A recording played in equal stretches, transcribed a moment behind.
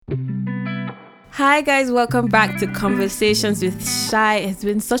Hi guys, welcome back to Conversations with Shy. It's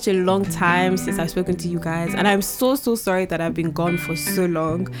been such a long time since I've spoken to you guys, and I'm so sorry that I've been gone for so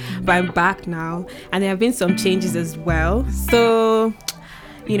long, but I'm back now, and there have been some changes as well. So,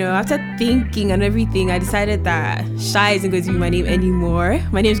 after thinking and everything, I decided that Shy isn't going to be my name anymore.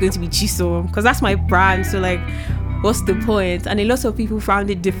 My name is going to be Chisom, because that's my brand. So what's the point? And a lot of people found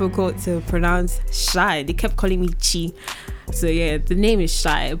it difficult to pronounce Shy. They kept calling me Chi. So yeah, the name is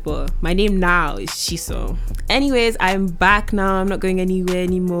Shy, but my name now is Chisom. Anyways, I'm back now. I'm not going anywhere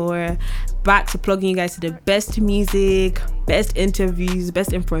anymore. Back to plugging you guys to the best music, best interviews,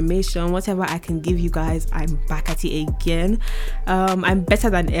 best information, whatever I can give you guys. I'm back at it again. I'm better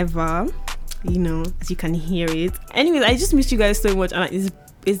than ever, as you can hear it. Anyways, I just missed you guys so much, and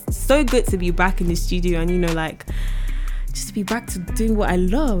it's so good to be back in the studio and just to be back to doing what I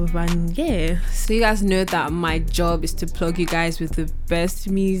love. And yeah, so you guys know that my job is to plug you guys with the best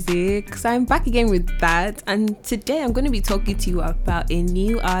music, so I'm back again with that. And today I'm going to be talking to you about a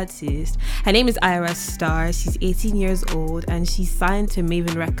new artist. Her name is Ayra Starr. She's 18 years old and she's signed to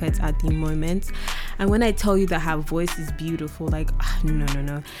Mavin Records at the moment. And when I tell you that her voice is beautiful,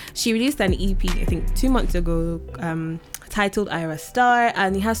 no, she released an EP I think 2 months ago, titled Ayra Starr,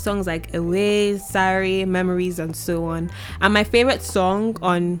 and it has songs like Away, Sorry, Memories, and so on. And my favorite song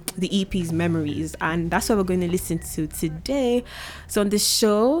on the EP is Memories, and that's what we're going to listen to today. So on the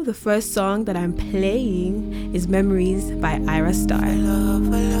show, the first song that I'm playing is Memories by Ayra Starr.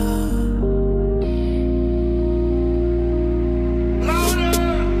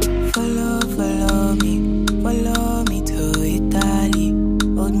 Follow me to Italy.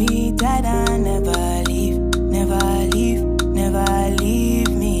 Hold me tight and never leave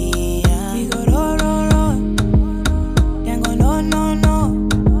me. Yeah. We go roll. Then go no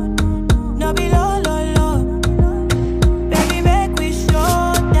be low. Baby, make we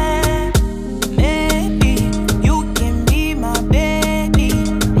show them. Maybe you can be my baby.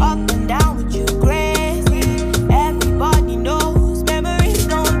 Up and down with you crazy. Everybody knows memories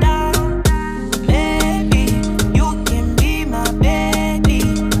don't die. Maybe you can be my baby.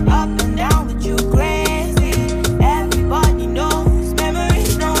 Up and down with you crazy. Everybody knows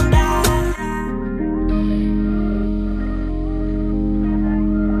memories don't die.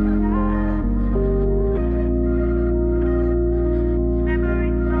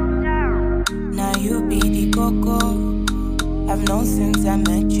 Now you be the coco I've known since I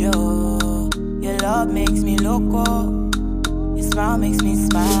met you. Your love makes me loco. Your smile makes me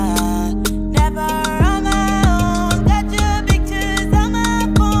smile. Never on my own. Got your pictures on my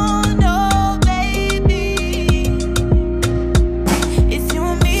phone. Oh, baby. It's you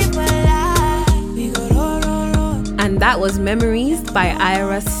and me for life. We go roll. And that was Memories by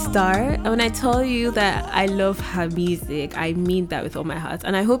Ayra Starr. And when I tell you that I love her music, I mean that with all my heart.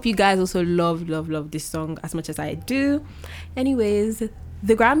 And I hope you guys also love this song as much as I do. Anyways,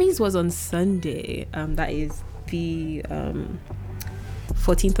 the Grammys was on Sunday. That is the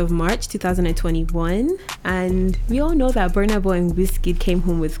 14th of March 2021. And we all know that Burna Boy and Wizkid came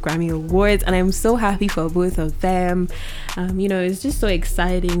home with Grammy Awards. And I'm so happy for both of them. It's just so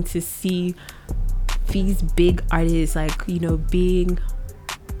exciting to see these big artists being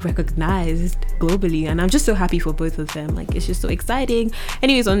recognized globally, and I'm just so happy for both of them. It's just so exciting.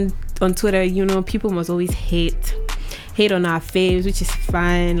 Anyways, on Twitter, people must always hate on our faves, which is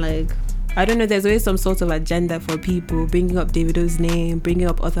fine. I don't know, there's always some sort of agenda for people bringing up Davido's name, bringing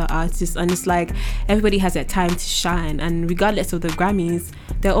up other artists, and it's everybody has their time to shine, and regardless of the Grammys,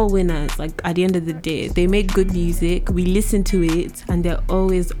 they're all winners. At the end of the day, they make good music, we listen to it, and they're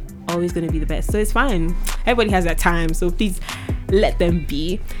always going to be the best. So it's fine, everybody has their time, so please let them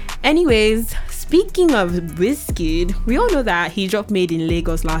be. Anyways, speaking of Wizkid, we all know that he dropped Made in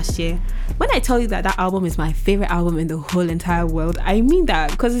Lagos last year. When I tell you that album is my favorite album in the whole entire world, I mean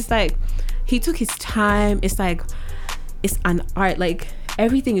that, because it's he took his time. It's an art.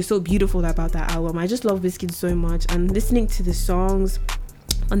 Everything is so beautiful about that album. I just love Wizkid so much, and listening to the songs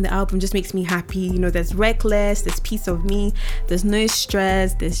on the album just makes me happy. There's Reckless, there's Piece of Me, there's No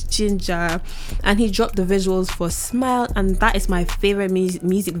Stress, there's Ginger, and he dropped the visuals for Smile, and that is my favorite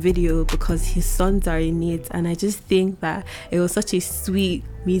music video because his sons are in it, and I just think that it was such a sweet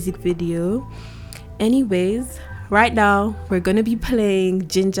music video. Anyways, right now we're gonna be playing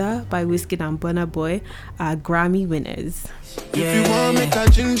Ginger by Wizkid and Burna Boy, our Grammy winners. If you want make a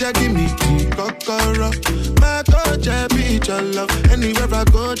ginger, give me key, kokoro. My touch, I be your love. Anywhere I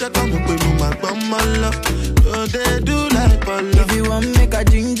go, just come up with my love. So they do like polo. If you want make a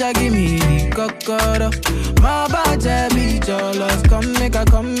ginger, give me the kokoro. My body be your love. Come make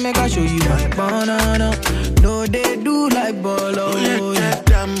a show you my banana. No, they do like bolo. Oh, yeah.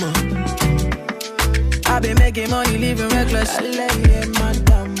 living reckless.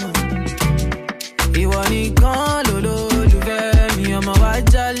 Ìwọ nìkan lolólùfẹ́ mi, ọmọ wa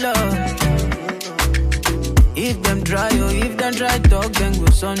jálọ. If them try, if them try talk, then go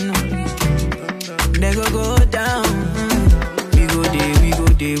son. They go down.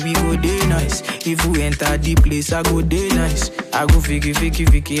 We go day nice. If we enter the place, I go day nice. I go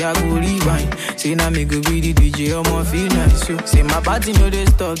fiki, I go rewind. Say now me go be the DJ, I'ma feel nice. So, say my party no they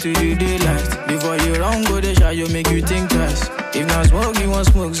stop till the daylight. Before you run, go they shot, you make you think twice. If not smoke, you want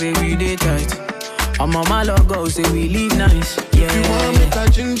smoke, say we day tight. I'm on my logo, say we live nice. Yeah. If you want me to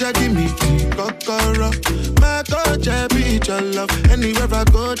ginger, give me tea, kokoro. My coach, I be your love. Anywhere I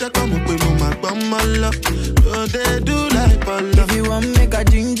go, just come up with my bummer love. So they do like a love. If you want me to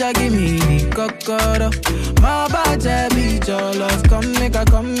ginger, give me the kokoro. My body be your love. Come make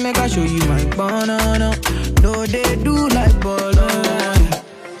a show you my banana. No, they do like bolo.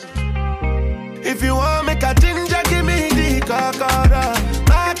 If you want me to ginger, give me the kokoro.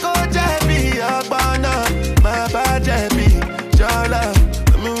 My coach, I be your banana. My body be your love.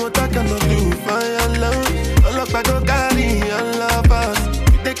 I mean, what I can do for your love. All of I go carry your love us.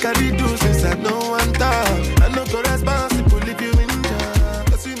 They carry do since I know one time. I know go responsible if you injure.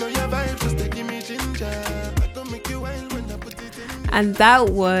 Cause you know your vibe, just take me ginger. I don't make you wild when I put it in. And that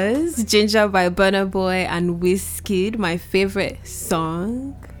was Ginger by Burna Boy and Wizkid, my favorite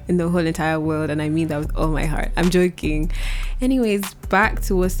song in the whole entire world, and I mean that with all my heart. I'm joking. Anyways, back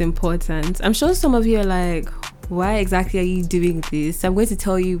to what's important. I'm sure some of you are like, why exactly are you doing this? I'm going to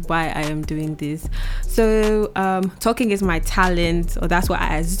tell you why I am doing this. So talking is my talent, or that's what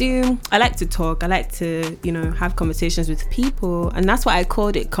I assume. I like to talk. I like to, have conversations with people, and that's why I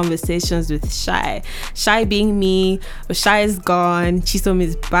called it Conversations with Shy. Shy being me, but Shy is gone. Chisom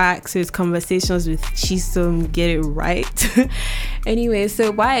is back, so it's Conversations with Chisom. Get it right. Anyway,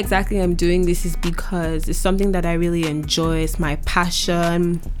 so why exactly I'm doing this is because it's something that I really enjoy. It's my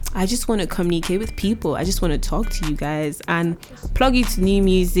passion. I just want to communicate with people. I just want to talk to you guys and plug you to new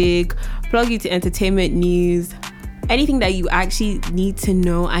music, plug you to entertainment news, anything that you actually need to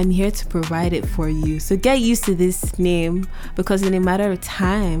know. I'm here to provide it for you. So get used to this name, because in a matter of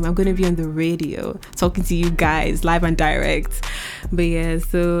time, I'm going to be on the radio talking to you guys live and direct. But yeah,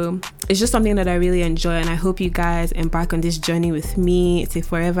 so it's just something that I really enjoy, and I hope you guys embark on this journey with me. It's a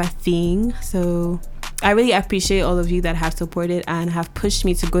forever thing. So I really appreciate all of you that have supported and have pushed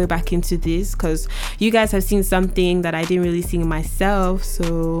me to go back into this, because you guys have seen something that I didn't really see in myself.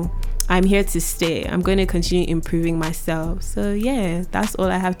 So I'm here to stay. I'm going to continue improving myself. So yeah, that's all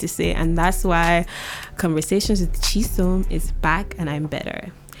I have to say. And that's why Conversations with Chisom is back, and I'm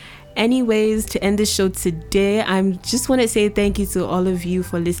better. Anyways, to end the show today, I just want to say thank you to all of you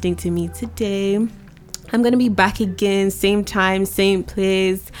for listening to me today. I'm going to be back again, same time, same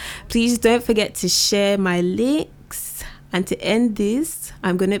place. Please don't forget to share my links. And to end this,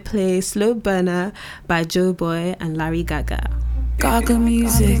 I'm going to play Slow Burner by Joe Boy and Larry Gaga. Gaga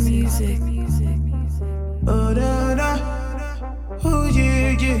music. Oh, da, da. Oh,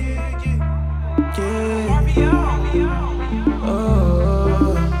 yeah, yeah. Yeah.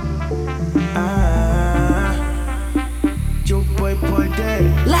 Oh, Joe Boy,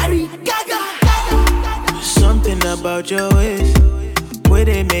 Daddy. Larry Gaga. Something about your ways, where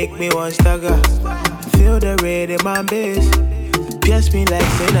they make me want stagger. Feel the red in my base, pierce me like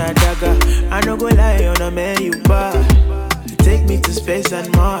saying a dagger. I no go lie on a man you bar. Take me to space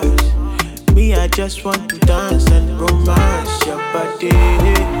and Mars. Me, I just want to dance and romance your body.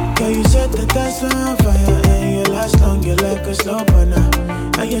 Girl, you set the dance on fire, and you last long, you're like a slow burner.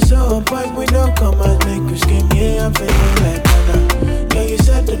 And you're so on point with no commas, make you scream, yeah, I'm feeling like Anna. Girl, you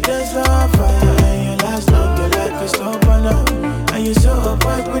set the dance on fire, and you last long, you're like a slow burner. And you're so on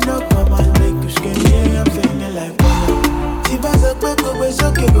point with no commas, make you scream, yeah, I'm feeling like Anna. Si vas a cueco, pues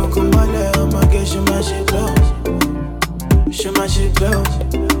ok, go come on, oh my girl, show my shit close. Show my shit close.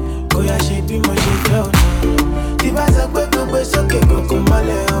 Go ya shape my shit close. Si vas a cueco, pues ok, go come on,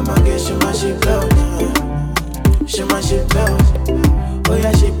 oh my girl, show my shit close. Show my shit close. Oh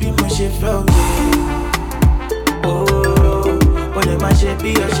yeah, shape my shit flow, yeah. Oh, but then my shape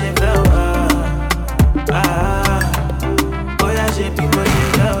your shit flow, oh yeah, shape my shit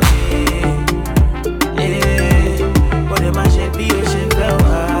flow, yeah. Yeah, but then my shape your shit flow,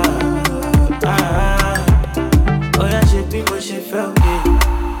 oh yeah, shape my shit flow,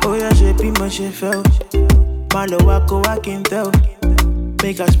 yeah. Oh yeah, shape my shit flow. My low I can tell.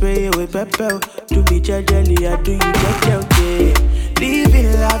 Make us spray it with pepper. To be jelly, I do you get okay.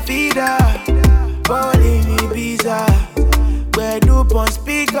 Living la vida, balling Ibiza. Where do on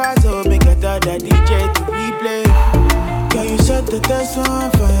speakers, so make a tell the DJ to replay. Girl, you set the dance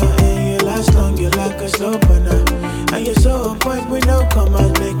on fire, and you last long, you like a slow burner. you're so on point with no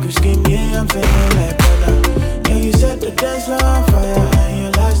commas, make you skim, yeah, I'm feeling like Bona.